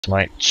Let's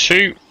make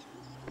 2.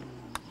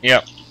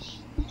 Yep.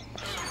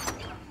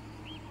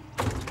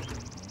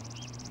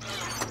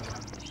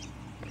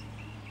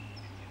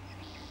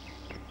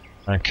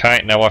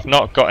 Okay, now I've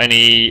not got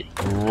any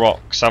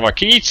rocks, have I?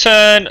 Can you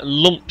turn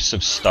lumps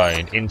of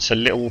stone into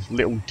little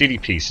dilly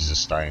pieces of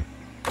stone?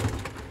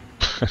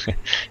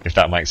 If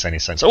that makes any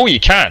sense. Oh, you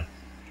can!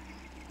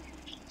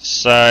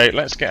 So,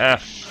 let's get our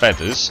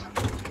feathers,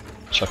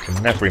 which I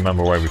can never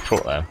remember where we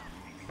put them.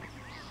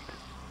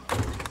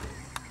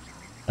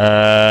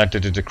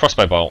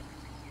 Crossbow bolt.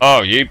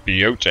 Oh, you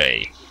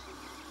beauty!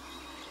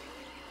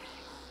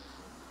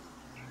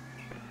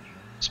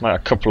 Let's make a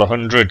couple of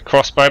 100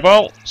 crossbow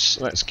bolts.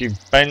 Let's give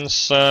Ben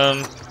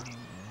some.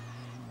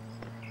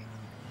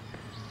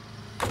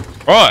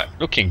 Right,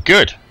 looking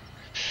good.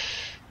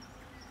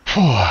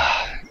 You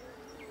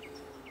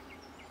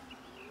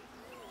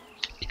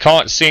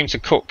can't seem to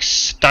cook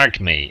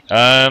stag meat.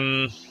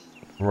 Right,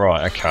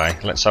 okay,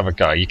 let's have a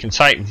go. You can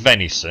take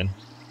venison.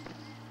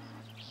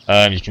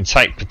 You can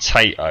take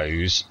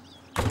potatoes.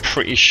 I'm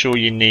pretty sure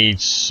you need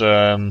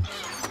some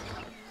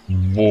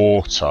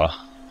water.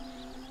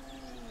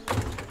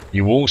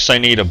 You also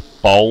need a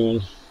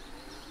bowl.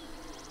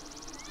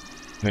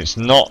 And it's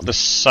not the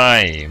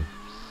same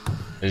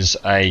as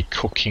a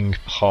cooking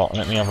pot.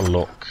 Let me have a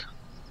look.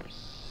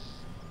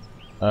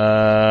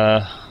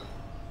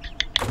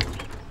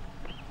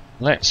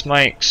 Let's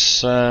make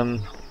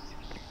some.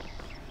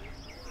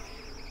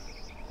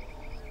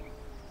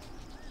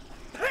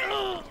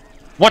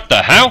 What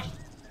the hell?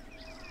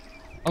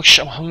 Oh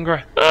shit, I'm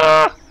hungry.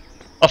 Ah!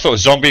 I thought a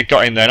zombie had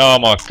got in then. Oh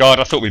my god,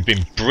 I thought we'd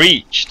been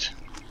breached.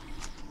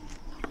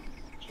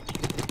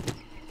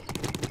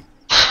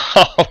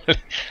 Oh,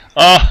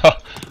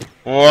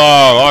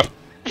 wow, I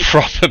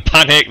proper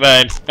panic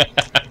then.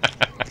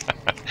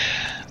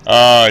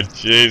 Oh,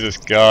 Jesus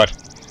God.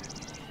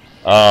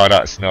 Oh,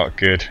 that's not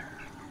good.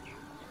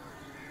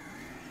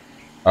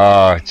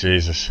 Oh,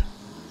 Jesus.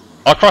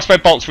 Are crossbow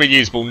bolts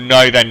reusable?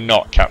 No, they're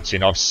not,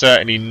 Captain. I've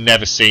certainly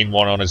never seen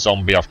one on a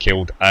zombie I've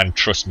killed, and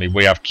trust me,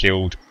 we have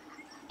killed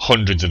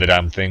hundreds of the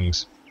damn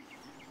things.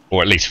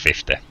 Or at least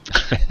 50.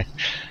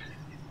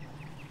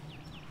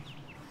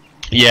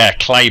 Yeah,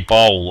 clay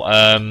bowl.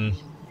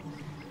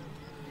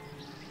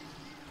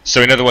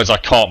 So in other words, I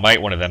can't make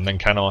one of them then,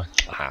 can I?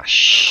 Ah,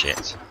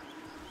 shit.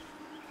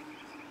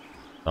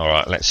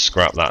 Alright, let's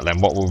scrap that then.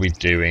 What were we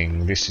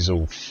doing? This is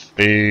all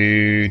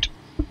food.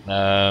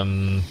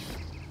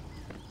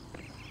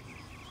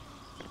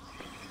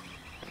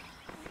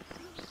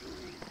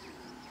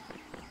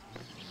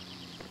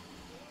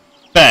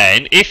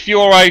 Ben, if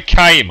you're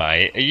okay,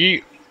 mate, are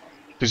you...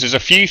 Because there's a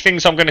few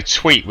things I'm going to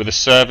tweak with the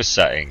server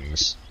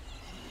settings,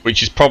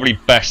 which is probably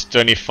best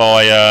done if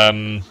I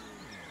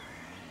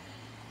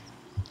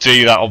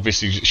do that,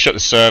 obviously, shut the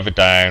server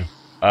down.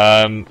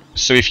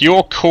 So if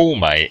you're cool,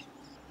 mate,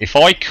 if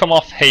I come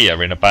off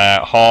here in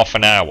about half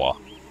an hour,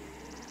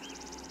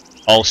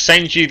 I'll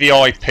send you the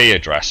IP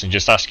address and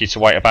just ask you to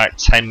wait about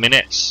 10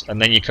 minutes,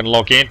 and then you can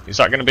log in. Is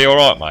that going to be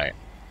alright, mate?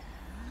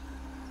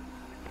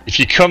 If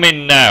you come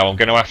in now, I'm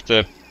going to have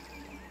to...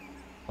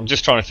 I'm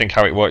just trying to think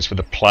how it works with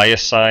the player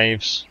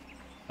saves.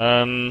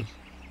 Sorry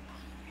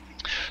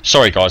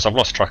guys, I've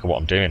lost track of what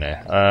I'm doing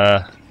here.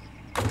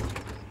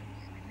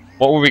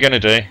 What were we going to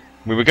do?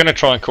 We were going to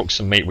try and cook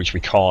some meat, which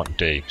we can't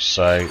do.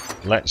 So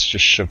let's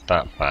just shove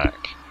that back.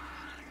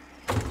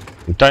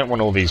 We don't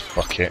want all these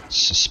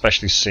buckets,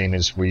 especially seeing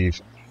as we've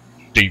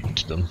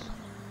duped them.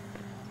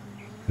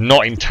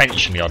 Not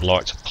intentionally, I'd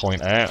like to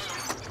point out.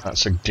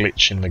 That's a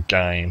glitch in the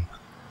game.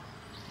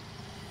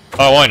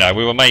 Oh, I know,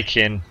 we were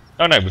making...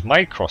 Oh no, we've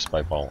made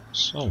crossbow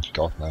bolts. Oh,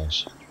 God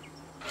knows.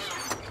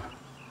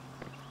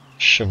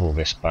 Shovel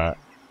this back.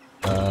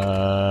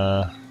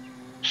 Have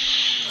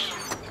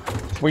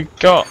we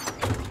got...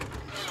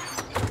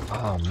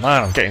 Oh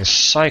man, I'm getting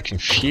so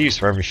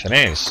confused where everything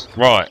is.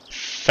 Right,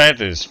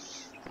 feathers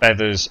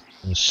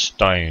and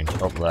stone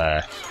up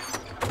there.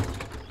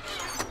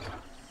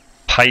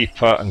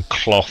 Paper and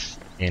cloth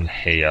in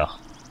here.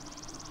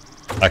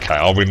 Okay,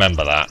 I'll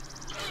remember that.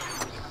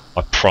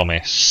 I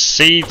promise.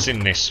 Seeds in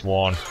this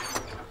one.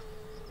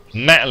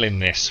 Metal in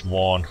this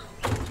one.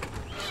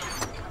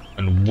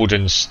 And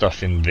wooden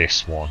stuff in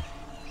this one.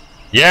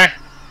 Yeah?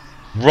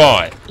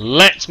 Right,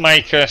 let's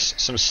make us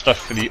some stuff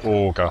for the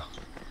auger.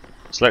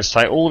 So let's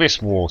take all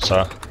this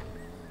water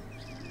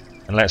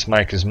and let's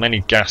make as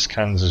many gas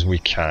cans as we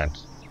can.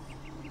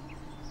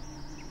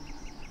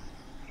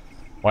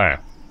 Wow.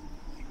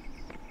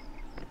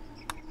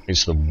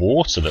 It's the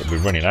water that we're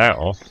running out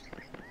of.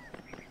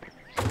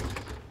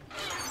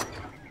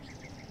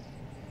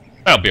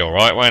 That'll be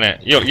alright, won't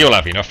it? You'll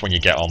have enough when you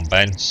get on,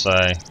 Ben, so...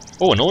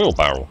 Oh, an oil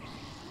barrel.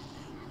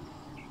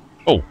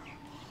 Oh,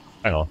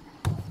 hang on.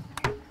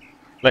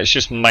 Let's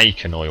just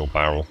make an oil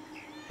barrel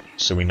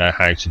so we know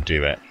how to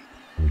do it,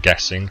 I'm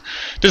guessing.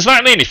 Does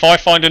that mean if I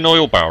find an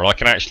oil barrel I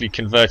can actually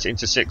convert it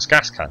into 6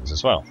 gas cans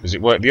as well? Does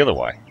it work the other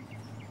way?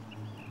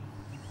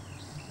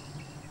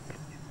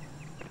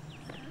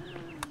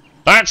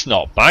 That's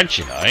not bad,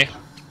 you know.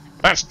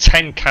 That's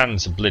 10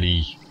 cans of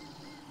bloody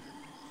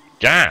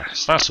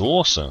gas. That's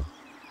awesome.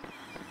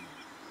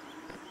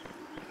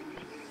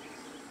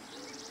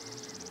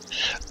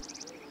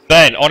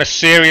 Then, on a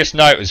serious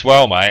note as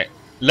well, mate,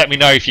 let me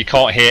know if you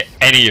can't hear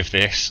any of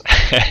this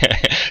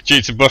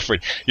due to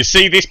buffering. You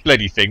see this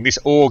bloody thing, this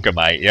auger,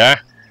 mate,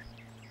 yeah?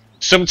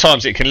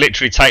 Sometimes it can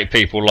literally take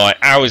people like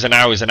hours and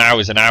hours and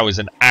hours and hours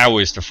and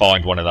hours to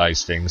find one of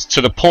those things,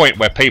 to the point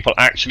where people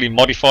actually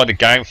modify the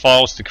game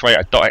files to create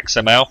a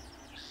 .xml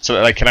so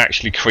that they can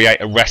actually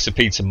create a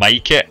recipe to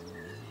make it.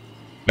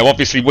 Now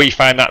obviously we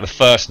found that the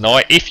first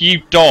night. If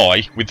you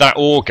die with that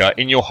auger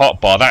in your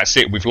hotbar, that's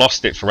it, we've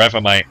lost it forever,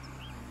 mate.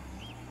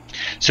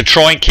 So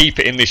try and keep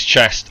it in this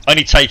chest.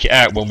 Only take it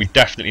out when we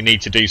definitely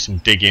need to do some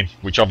digging,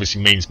 which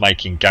obviously means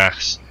making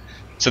gas.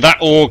 So that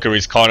auger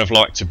is kind of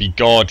like to be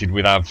guarded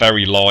with our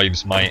very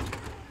lives, mate.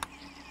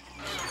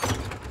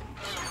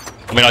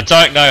 I mean, I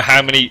don't know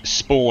how many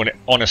spawn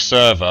on a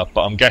server,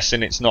 but I'm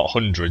guessing it's not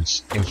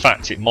hundreds. In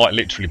fact, it might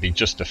literally be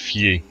just a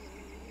few.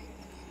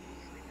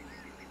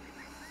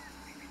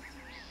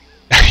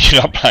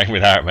 You're not playing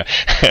without me.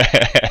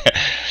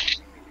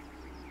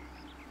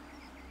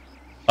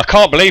 I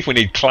can't believe we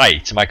need clay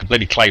to make a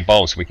bloody clay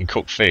bowl so we can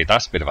cook food.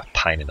 That's a bit of a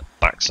pain in the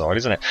backside,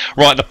 isn't it?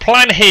 Right, the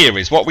plan here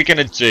is what we're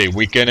going to do.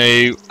 We're going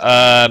to,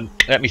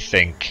 let me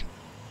think.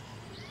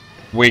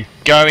 We're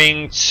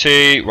going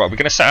to, right, we're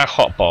going to set our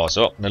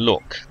hotbars up. Now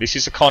look, this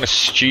is a kind of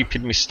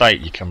stupid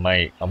mistake you can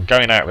make. I'm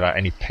going out without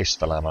any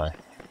pistol ammo.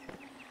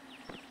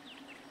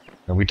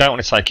 And we don't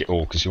want to take it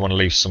all because we want to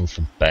leave some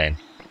for Ben.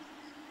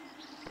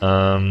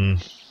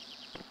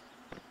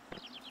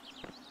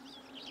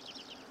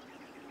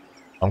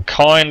 I'm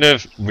kind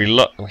of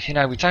reluctant. You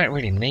know, we don't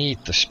really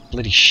need the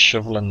bloody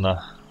shovel and the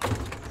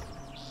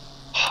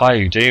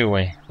hoe, do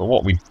we? But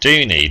what we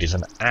do need is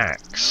an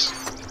axe.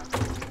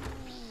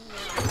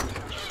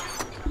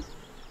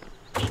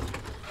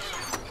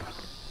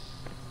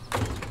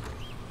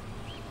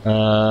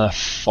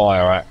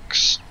 Fire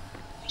axe.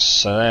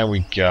 So there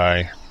we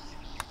go.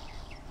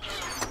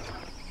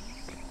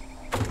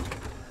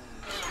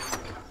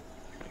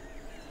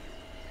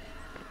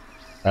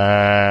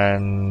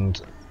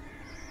 And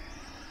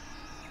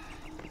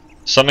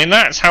so I mean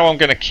that's how I'm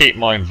going to keep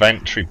my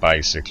inventory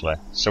basically.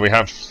 So we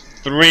have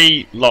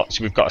 3 lots.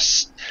 We've got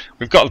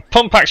a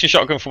pump action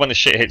shotgun for when the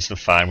shit hits the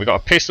fan. We've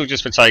got a pistol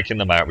just for taking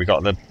them out. We've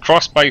got the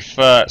crossbow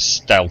for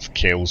stealth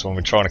kills when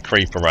we're trying to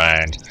creep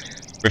around.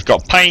 We've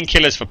got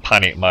painkillers for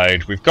panic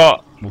mode.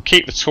 We'll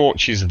keep the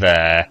torches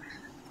there.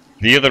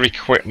 The other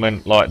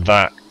equipment like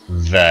that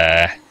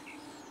there.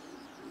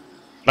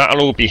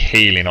 That'll all be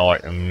healing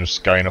items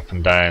going up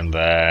and down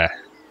there.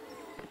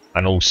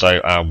 And also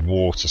our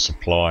water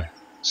supply.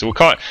 So we'll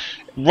kind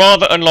of,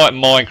 rather unlike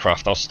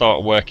Minecraft, I'll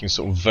start working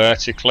sort of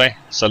vertically.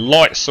 So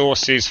light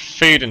sources,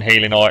 food and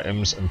healing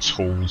items, and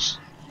tools.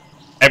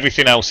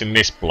 Everything else in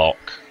this block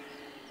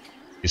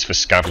is for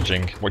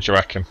scavenging. What do you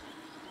reckon?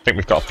 I think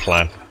we've got a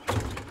plan.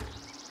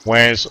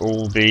 Where's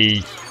all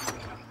the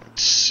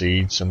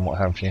seeds and what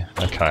have you?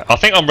 Okay, I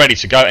think I'm ready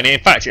to go. And in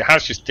fact, it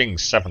has just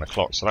dinged 7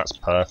 o'clock, so that's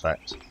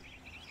perfect.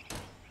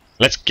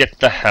 Let's get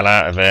the hell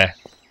out of here.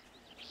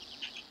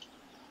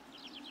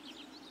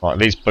 Right,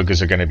 these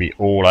buggers are going to be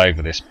all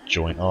over this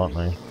joint, aren't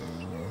they?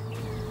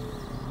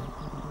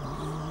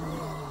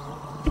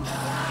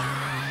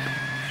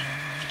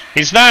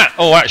 Is that...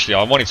 Oh, actually,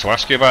 I wanted to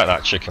ask you about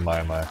that chicken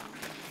momo.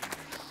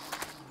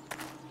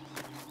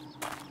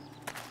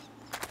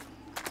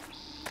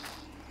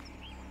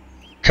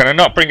 Can I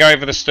not bring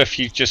over the stuff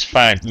you've just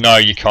found? No,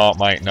 you can't,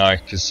 mate, no,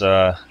 because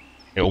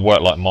it'll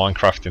work like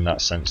Minecraft in that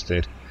sense,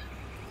 dude.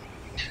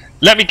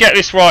 Let me get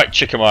this right,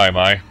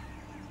 Chikamomo.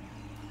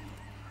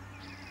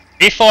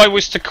 If I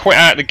was to quit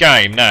out the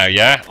game now,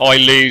 yeah, I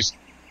lose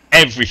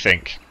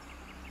everything.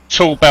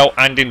 Tool belt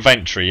and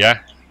inventory, yeah?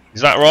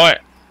 Is that right?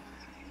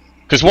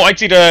 Because what I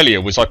did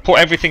earlier was I put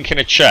everything in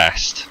a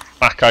chest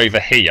back over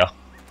here,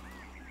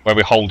 where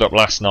we holed up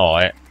last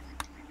night.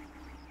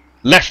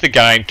 Left the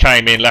game,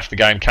 came in, left the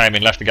game, came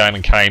in, left the game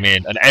and came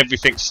in, and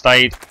everything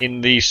stayed in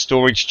the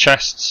storage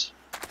chests.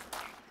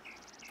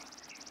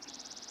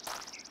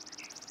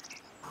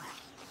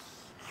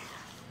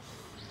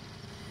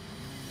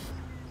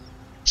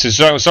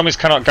 So zombies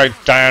cannot go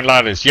down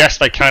ladders. Yes,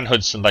 they can,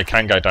 Hudson. They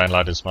can go down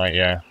ladders, mate,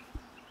 yeah.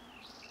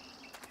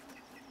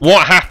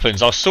 What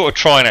happens, I'll sort of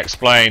try and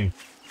explain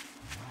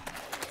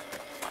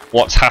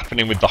what's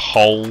happening with the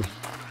hole,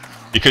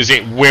 because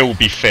it will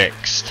be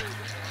fixed.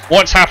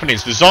 What's happening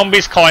is the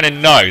zombies kind of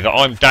know that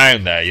I'm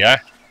down there, yeah?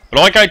 But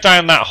I go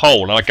down that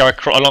hole and I go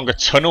along a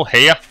tunnel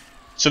here.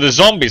 So the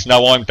zombies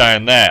know I'm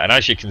down there, and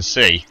as you can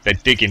see, they're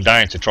digging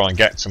down to try and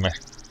get to me.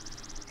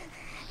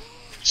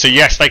 So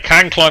yes, they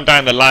can climb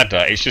down the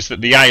ladder, it's just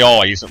that the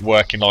AI isn't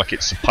working like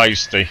it's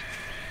supposed to.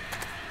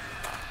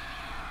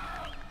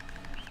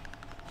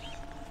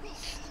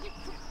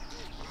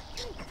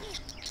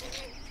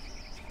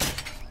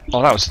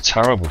 Oh, that was a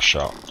terrible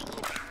shot.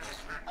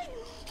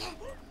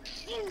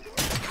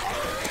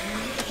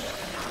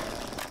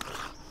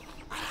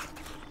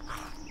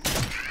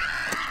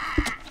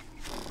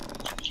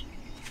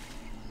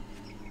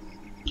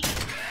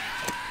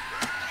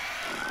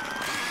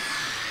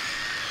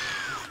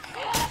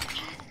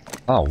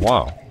 Oh,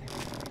 wow.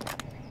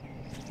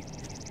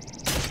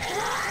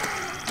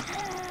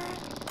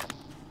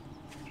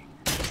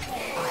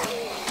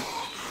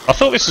 I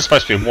thought this was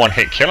supposed to be a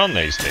one-hit kill on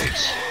these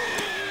dudes.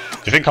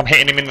 Do you think I'm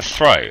hitting him in the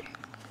throat?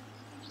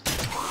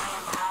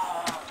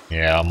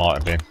 Yeah, I might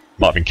have been.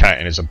 Might have been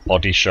counting as a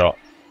body shot.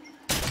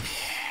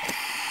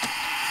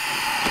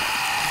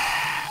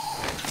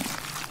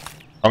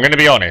 I'm going to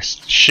be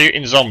honest,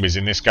 shooting zombies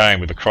in this game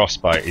with a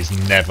crossbow is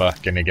never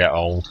going to get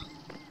old.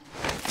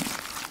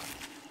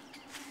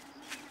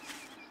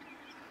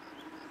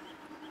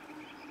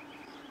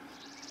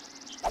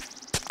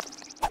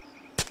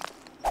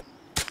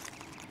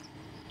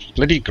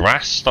 Bloody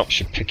grass stops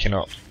you picking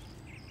up.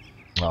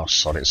 Oh,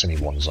 sorry, it's only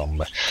one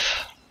zombie.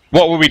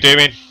 What were we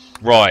doing?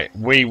 Right,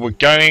 we were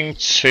going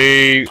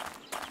to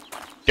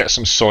get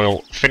some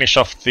soil, finish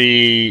off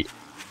the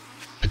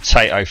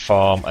potato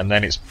farm, and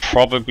then it's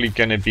probably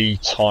going to be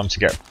time to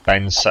get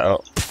Ben set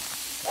up.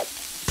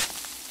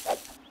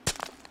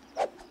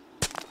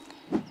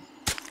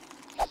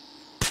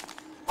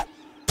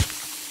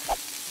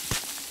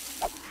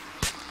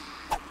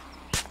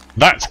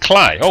 That's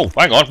clay. Oh,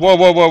 hang on. Whoa,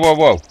 whoa, whoa, whoa,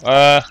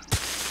 whoa.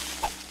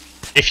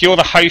 If you're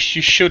the host,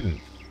 you shouldn't.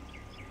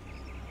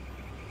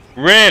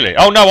 Really?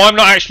 Oh no, I'm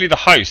not actually the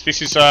host.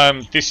 This is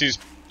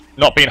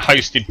not being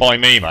hosted by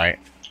me, mate.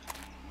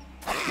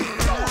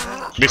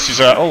 This is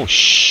a oh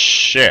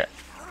shit.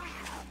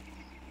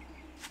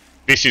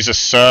 This is a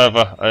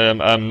server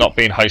not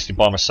being hosted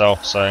by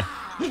myself. So,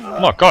 oh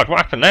my god, what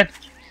happened then?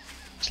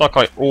 It's like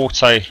I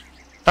auto.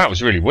 That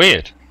was really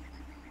weird.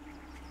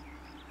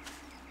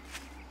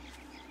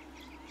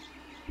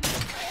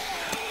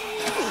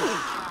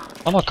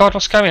 Oh my god,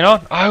 what's going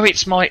on? Oh,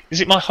 it's my.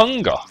 Is it my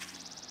hunger?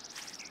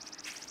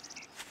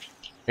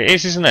 It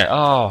is, isn't it?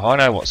 Oh, I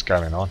know what's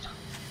going on.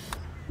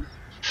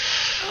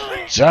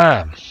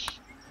 Damn.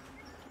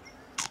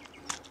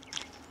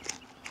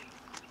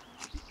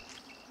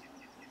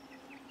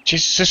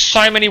 Just, there's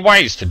so many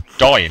ways to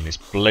die in this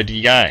bloody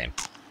game.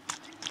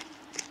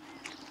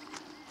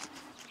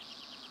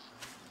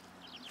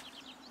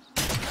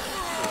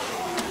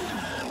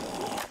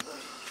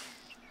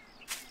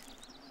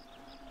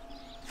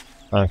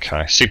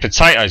 Okay, see,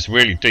 potatoes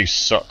really do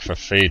suck for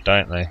feed,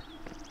 don't they?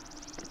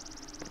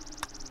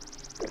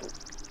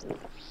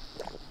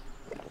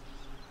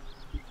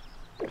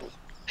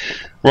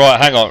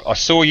 Right, hang on. I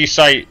saw you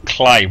say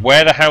clay.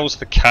 Where the hell's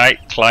the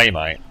clay,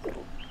 mate?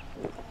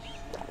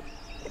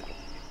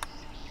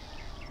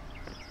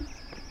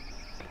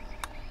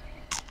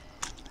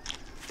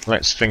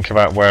 Let's think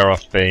about where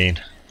I've been.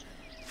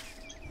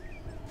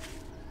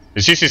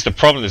 Because this is the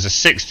problem, there's a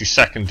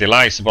 60-second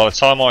delay, so by the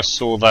time I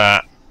saw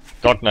that,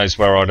 God knows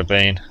where I'd have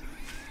been.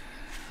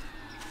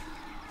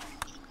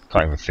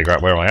 Can't even figure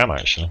out where I am,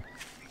 actually.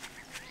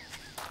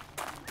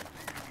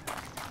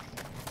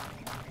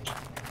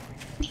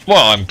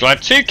 Well, I'm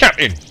glad too,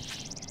 Captain.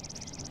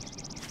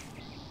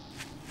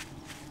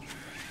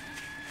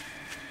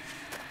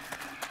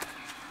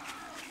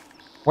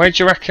 Where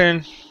do you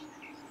reckon?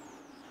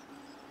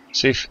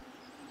 See if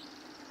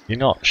you're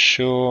not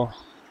sure.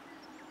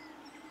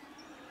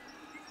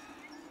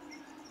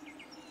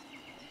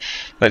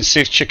 Let's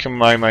see if Chicken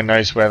Momo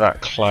knows where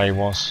that clay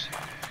was.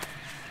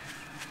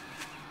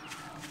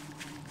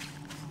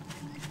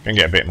 And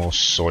get a bit more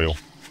soil.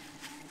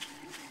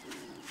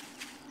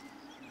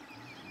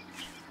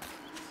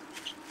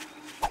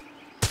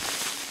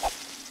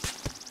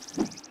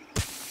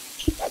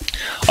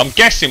 I'm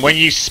guessing when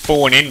you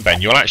spawn in,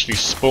 Ben, you'll actually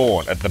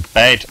spawn at the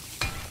bed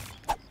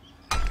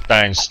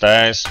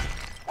downstairs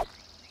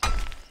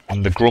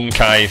in the Grum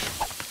Cave.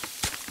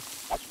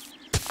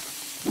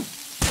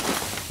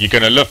 You're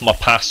going to love my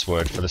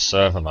password for the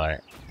server,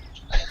 mate.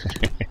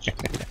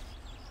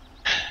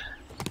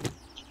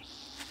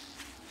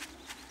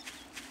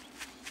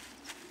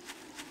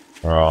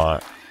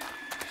 Right.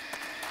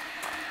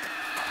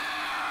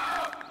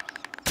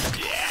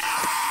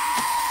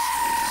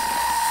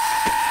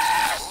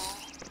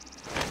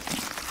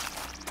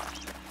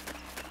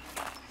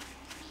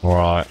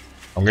 Right.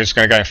 I'm just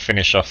going to go and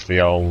finish off the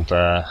old...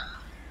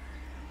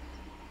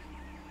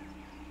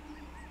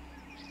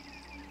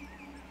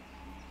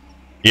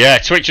 Yeah,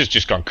 Twitch has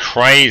just gone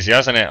crazy,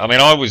 hasn't it? I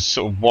mean, I was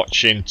sort of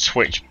watching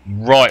Twitch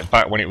right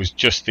back when it was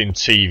just in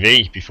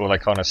TV, before they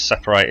kind of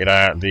separated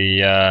out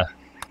the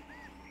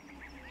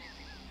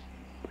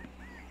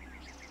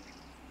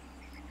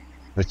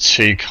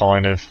two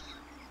kind of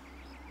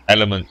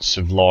elements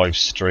of live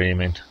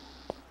streaming.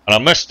 And I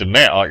must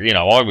admit,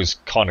 I was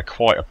kind of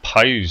quite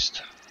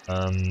opposed.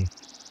 I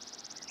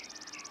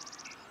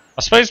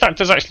suppose that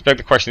does actually beg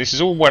the question. This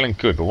is all well and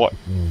good, but what?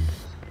 I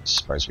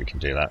suppose we can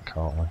do that,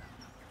 can't we?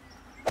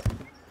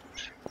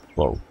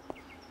 Whoa.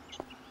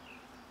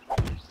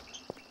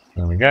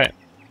 There we go.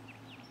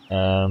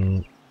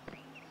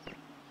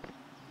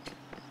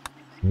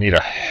 Need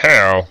a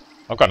hell.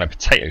 I've got no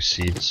potato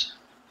seeds.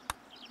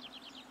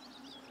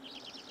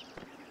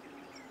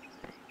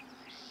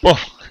 Whoa.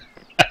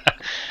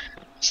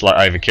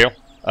 Slight overkill.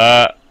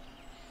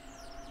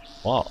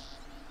 What?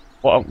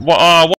 What?